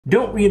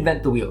Don't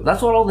reinvent the wheel.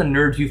 That's what all the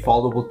nerds you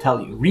follow will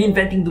tell you.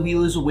 Reinventing the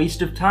wheel is a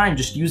waste of time.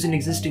 Just use an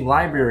existing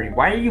library.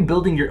 Why are you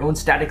building your own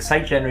static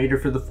site generator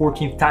for the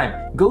 14th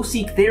time? Go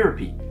seek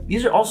therapy.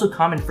 These are also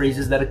common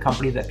phrases that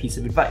accompany that piece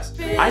of advice.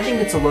 I think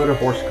it's a load of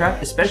horse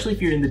crap, especially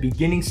if you're in the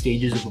beginning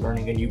stages of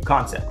learning a new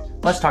concept.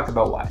 Let's talk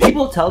about why.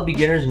 People tell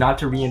beginners not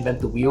to reinvent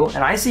the wheel,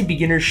 and I say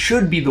beginners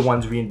should be the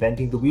ones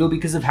reinventing the wheel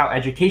because of how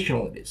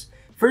educational it is.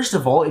 First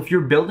of all, if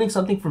you're building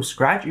something from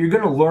scratch, you're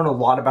going to learn a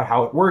lot about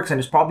how it works, and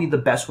it's probably the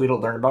best way to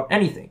learn about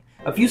anything.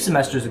 A few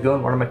semesters ago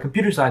in one of my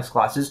computer science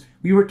classes,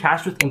 we were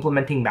tasked with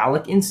implementing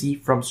malloc in C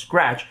from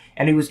scratch,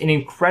 and it was an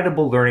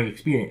incredible learning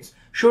experience.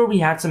 Sure, we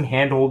had some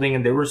hand-holding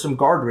and there were some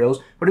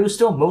guardrails, but it was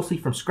still mostly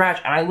from scratch,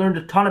 and I learned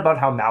a ton about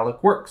how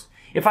malloc works.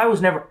 If I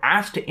was never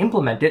asked to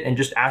implement it and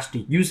just asked to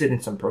use it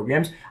in some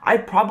programs, I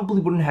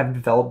probably wouldn't have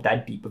developed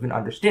that deep of an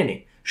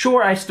understanding.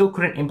 Sure, I still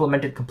couldn't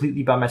implement it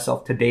completely by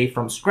myself today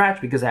from scratch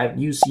because I haven't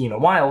used C in a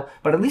while,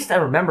 but at least I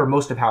remember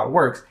most of how it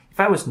works. If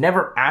I was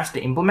never asked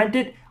to implement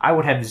it, I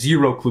would have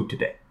zero clue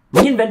today.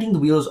 Reinventing the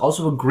wheel is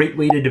also a great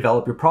way to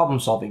develop your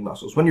problem-solving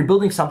muscles. When you're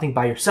building something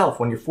by yourself,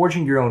 when you're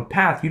forging your own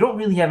path, you don't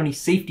really have any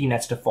safety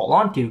nets to fall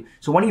onto,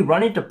 so when you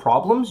run into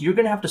problems, you're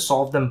going to have to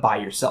solve them by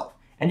yourself.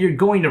 And you're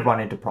going to run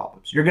into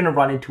problems. You're going to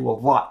run into a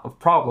lot of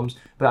problems,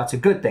 but that's a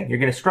good thing. You're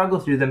going to struggle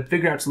through them,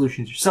 figure out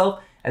solutions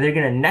yourself, and they're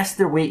going to nest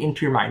their way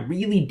into your mind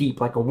really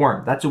deep like a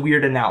worm. That's a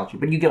weird analogy,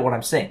 but you get what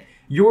I'm saying.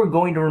 You're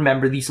going to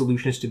remember these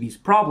solutions to these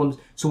problems,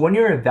 so when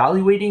you're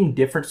evaluating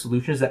different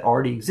solutions that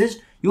already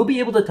exist, you'll be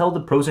able to tell the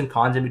pros and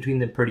cons in between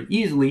them pretty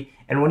easily,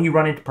 and when you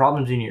run into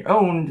problems in your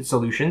own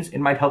solutions, it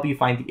might help you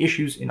find the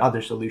issues in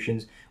other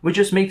solutions, which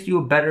just makes you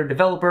a better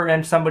developer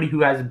and somebody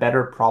who has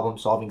better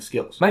problem-solving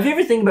skills. My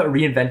favorite thing about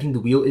reinventing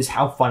the wheel is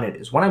how fun it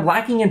is. When I'm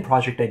lacking in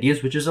project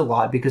ideas, which is a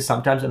lot because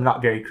sometimes I'm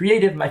not very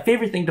creative, my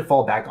favorite thing to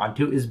fall back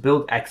onto is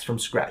build X from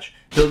scratch.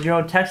 Build your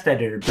own text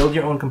editor, build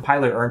your own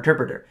compiler or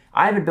interpreter.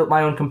 I haven't built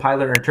my own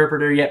compiler or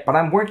interpreter yet, but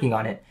I'm working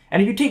on it.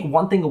 And if you take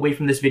one thing away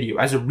from this video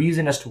as a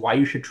reason as to why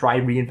you should try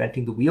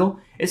reinventing the wheel,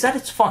 is that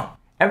it's fun.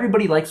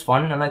 Everybody likes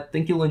fun, and I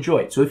think you'll enjoy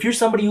it. So if you're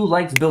somebody who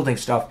likes building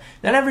stuff,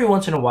 then every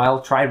once in a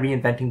while, try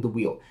reinventing the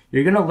wheel.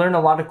 You're going to learn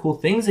a lot of cool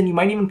things, and you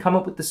might even come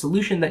up with the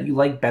solution that you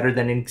like better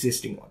than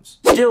existing ones.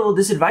 Still,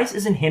 this advice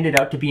isn't handed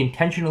out to be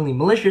intentionally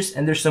malicious,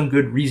 and there's some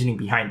good reasoning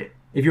behind it.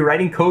 If you're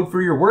writing code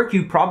for your work,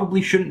 you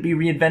probably shouldn't be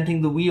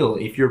reinventing the wheel.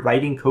 If you're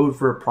writing code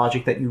for a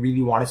project that you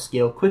really want to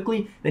scale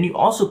quickly, then you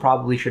also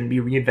probably shouldn't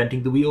be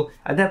reinventing the wheel.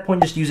 At that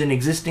point, just use an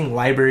existing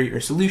library or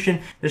solution.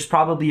 There's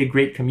probably a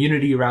great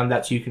community around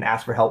that so you can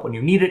ask for help when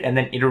you need it and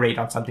then iterate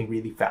on something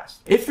really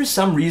fast. If for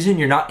some reason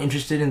you're not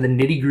interested in the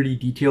nitty-gritty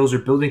details or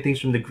building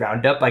things from the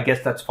ground up, I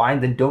guess that's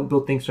fine. Then don't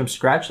build things from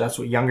scratch. That's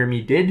what younger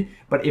me did.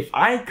 But if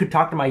I could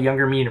talk to my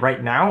younger me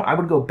right now, I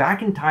would go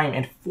back in time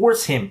and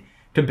force him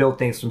to build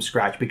things from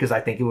scratch because I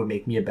think it would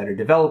make me a better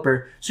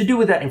developer. So do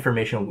with that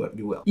information what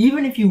you will.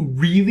 Even if you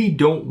really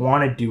don't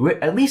want to do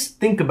it, at least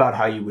think about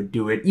how you would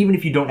do it, even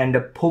if you don't end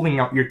up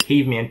pulling out your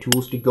caveman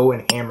tools to go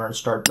and hammer and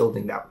start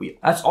building that wheel.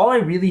 That's all I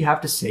really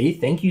have to say.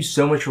 Thank you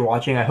so much for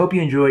watching. I hope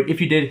you enjoyed.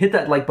 If you did, hit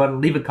that like button,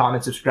 leave a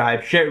comment,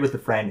 subscribe, share it with a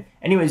friend.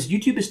 Anyways,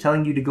 YouTube is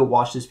telling you to go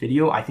watch this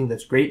video. I think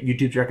that's great.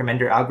 YouTube's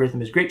recommender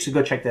algorithm is great, so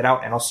go check that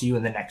out, and I'll see you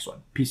in the next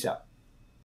one. Peace out.